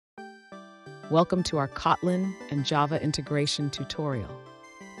Welcome to our Kotlin and Java integration tutorial.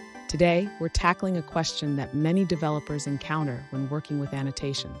 Today, we're tackling a question that many developers encounter when working with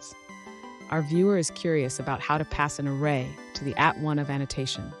annotations. Our viewer is curious about how to pass an array to the @one of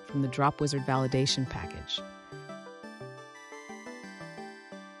annotation from the Dropwizard validation package.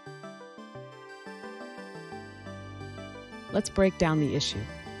 Let's break down the issue.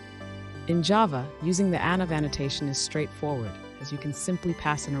 In Java, using the @of annotation is straightforward, as you can simply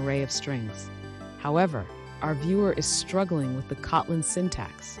pass an array of strings. However, our viewer is struggling with the Kotlin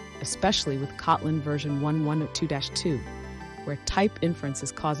syntax, especially with Kotlin version 1.1.2.2, where type inference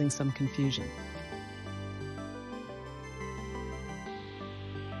is causing some confusion.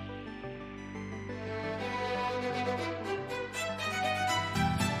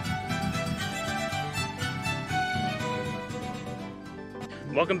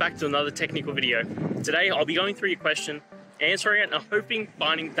 Welcome back to another technical video. Today I'll be going through your question, answering it, and hoping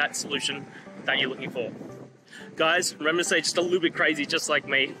finding that solution that you're looking for. Guys, remember to stay just a little bit crazy just like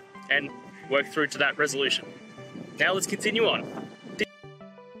me and work through to that resolution. Now let's continue on.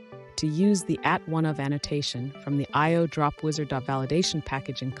 To use the @one of annotation from the IO Dropwizard.validation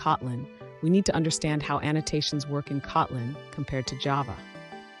package in Kotlin, we need to understand how annotations work in Kotlin compared to Java.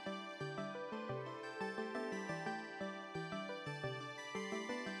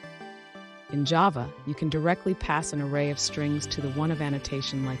 In Java, you can directly pass an array of strings to the one of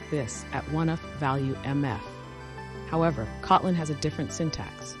annotation like this, @one of value mf. However, Kotlin has a different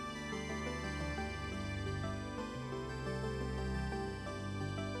syntax.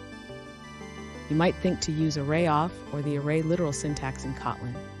 You might think to use array of or the array literal syntax in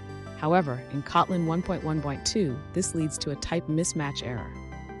Kotlin. However, in Kotlin 1.1.2, this leads to a type mismatch error.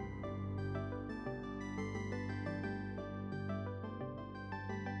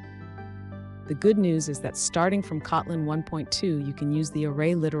 The good news is that starting from Kotlin 1.2, you can use the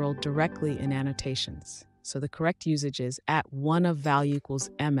array literal directly in annotations. So the correct usage is @one of value equals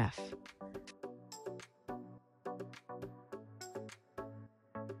mf.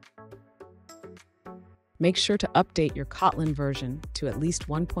 Make sure to update your Kotlin version to at least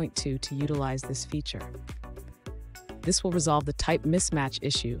 1.2 to utilize this feature. This will resolve the type mismatch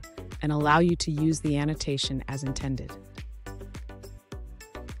issue and allow you to use the annotation as intended.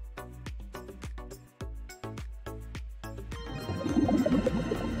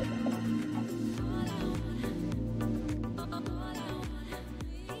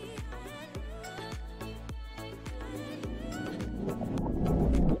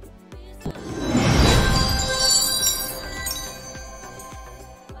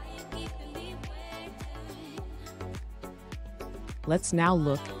 Let's now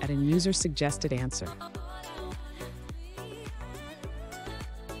look at a user-suggested answer.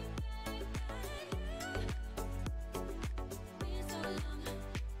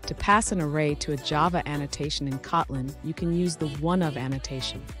 To pass an array to a Java annotation in Kotlin, you can use the one of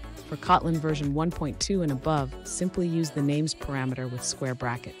annotation. For Kotlin version 1.2 and above, simply use the names parameter with square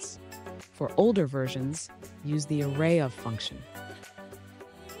brackets. For older versions, use the array of function.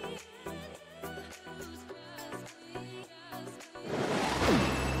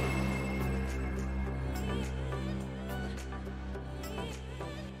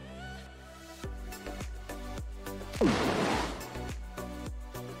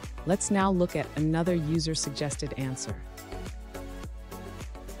 Let's now look at another user-suggested answer.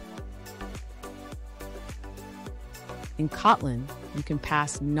 In Kotlin, you can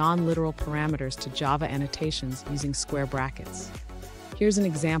pass non-literal parameters to Java annotations using square brackets. Here's an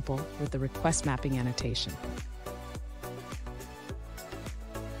example with the request mapping annotation.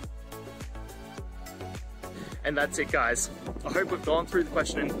 And that's it, guys. I hope we've gone through the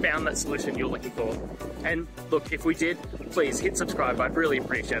question and found that solution you're looking for. And look, if we did, please hit subscribe. I'd really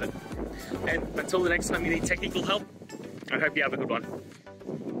appreciate it. And until the next time you need technical help, I hope you have a good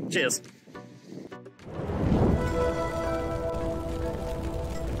one. Cheers.